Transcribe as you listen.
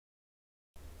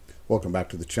Welcome back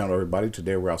to the channel, everybody.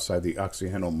 Today we're outside the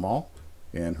Oxigeno Mall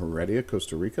in Heredia,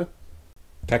 Costa Rica.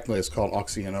 Technically it's called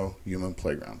Oxigeno Human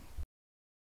Playground.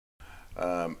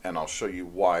 And I'll show you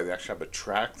why. They actually have a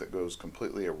track that goes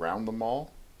completely around the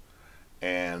mall,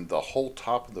 and the whole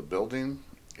top of the building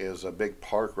is a big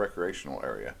park recreational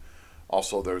area.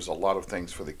 Also, there's a lot of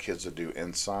things for the kids to do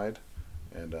inside,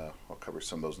 and I'll cover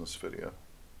some of those in this video.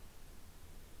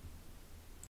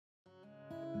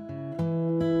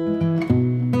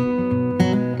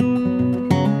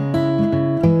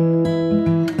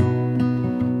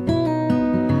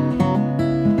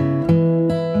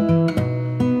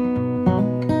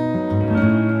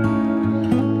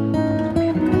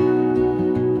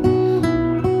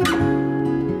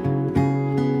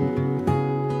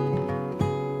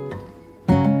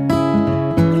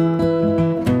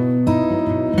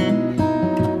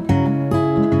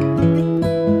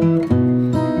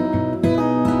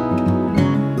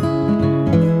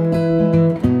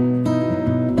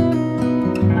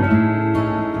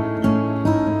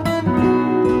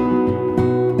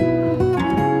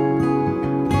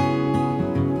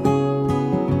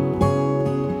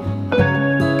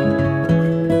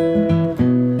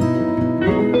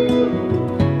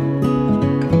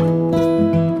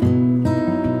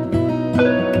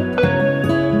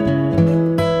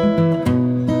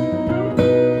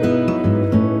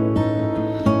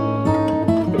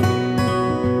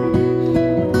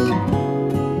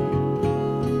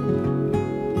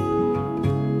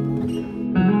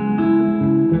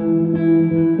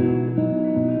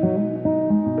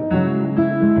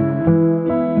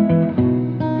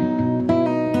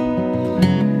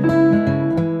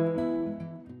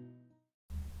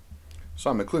 So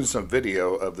I'm including some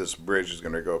video of this bridge that's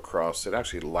going to go across. It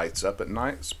actually lights up at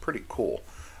night. It's pretty cool.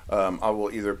 I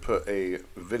will either put a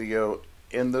video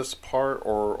in this part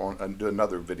or do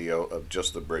another video of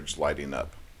just the bridge lighting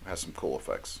up. It has some cool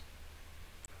effects.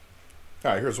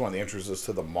 All right, here's one of the entrances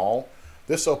to the mall.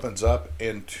 This opens up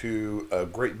into a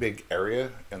great big area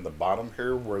in the bottom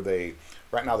here where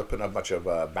right now they're putting up a bunch of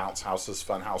bounce houses,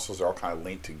 fun houses. They're all kind of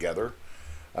linked together.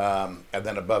 And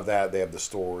then above that, they have the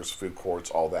stores, food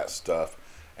courts, all that stuff.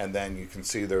 And then you can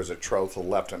see there's a trail to the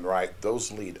left and right.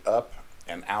 Those lead up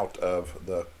and out of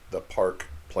the park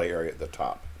play area at the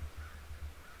top.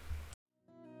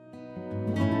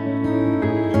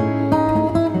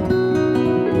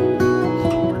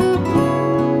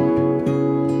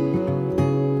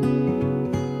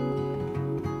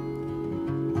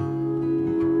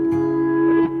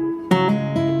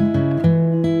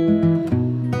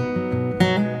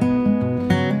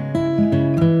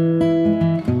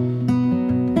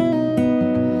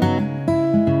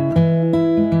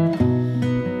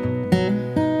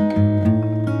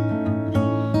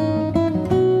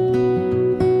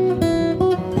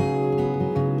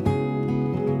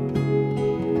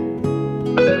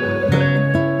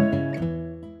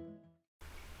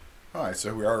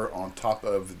 So we are on top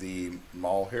of the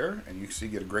mall here, and you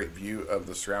can get a great view of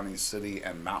the surrounding city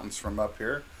and mountains from up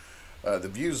here. The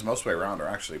views most way around are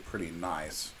actually pretty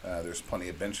nice. There's plenty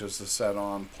of benches to sit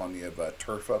on, plenty of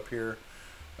turf up here,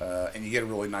 and you get a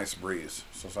really nice breeze,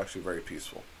 so it's actually very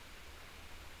peaceful.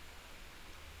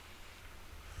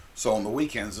 So on the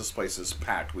weekends, this place is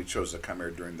packed. We chose to come here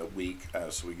during the week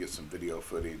so we get some video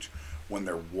footage when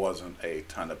there wasn't a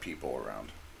ton of people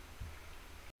around.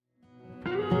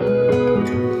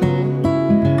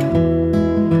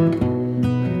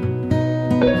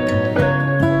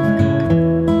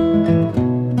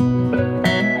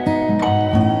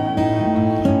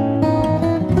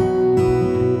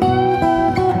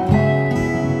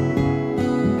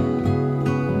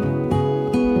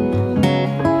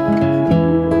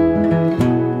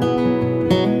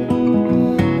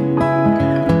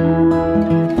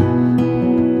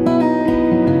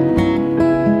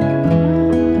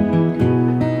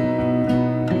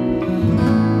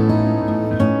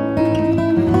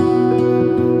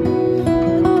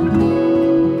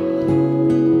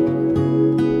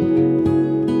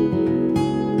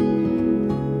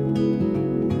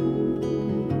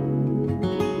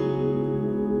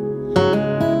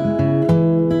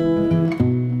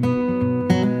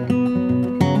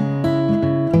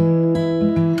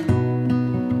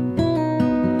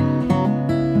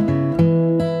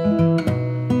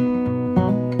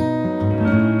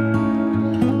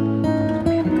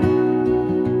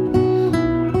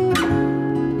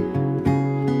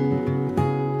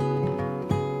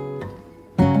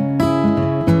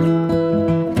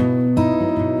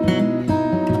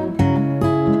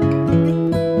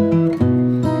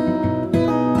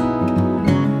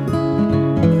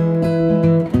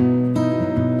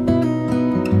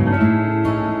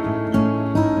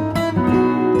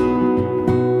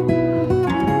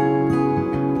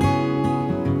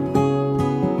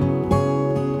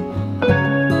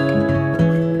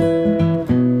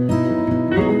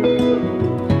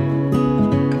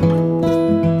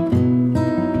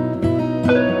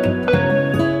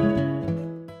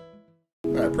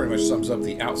 that pretty much sums up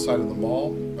the outside of the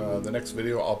mall. The next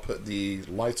video I'll put the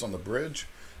lights on the bridge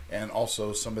and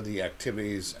also some of the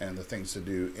activities and the things to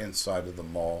do inside of the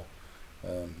mall.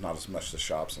 Not as much the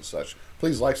shops and such.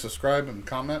 Please like, subscribe, and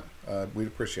comment. We'd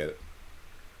appreciate it.